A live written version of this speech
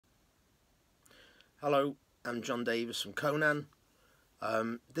Hello, I'm John Davis from Conan.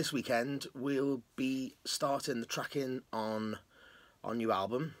 This weekend we'll be starting the tracking on our new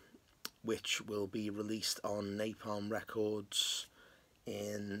album, which will be released on Napalm Records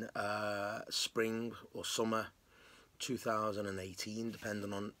in spring or summer 2018,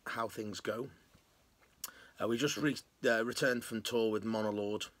 depending on how things go. We just returned from tour with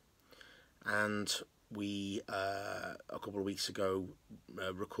Monolord, and we a couple of weeks ago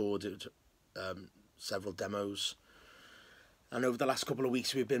recorded several demos, and over the last couple of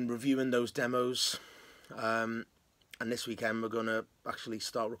weeks we've been reviewing those demos, and this weekend we're going to actually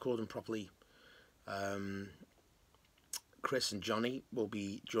start recording properly. Chris and Johnny will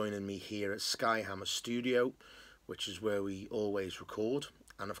be joining me here at Skyhammer Studio, which is where we always record,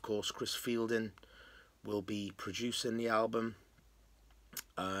 and of course Chris Fielding will be producing the album.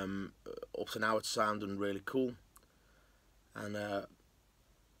 Up to now it's sounding really cool, and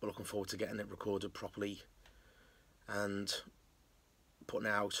we're looking forward to getting it recorded properly and putting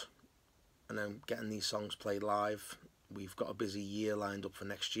it out, and then getting these songs played live. We've got a busy year lined up for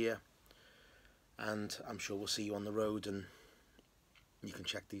next year, and I'm sure we'll see you on the road and you can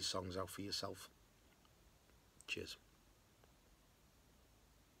check these songs out for yourself. Cheers.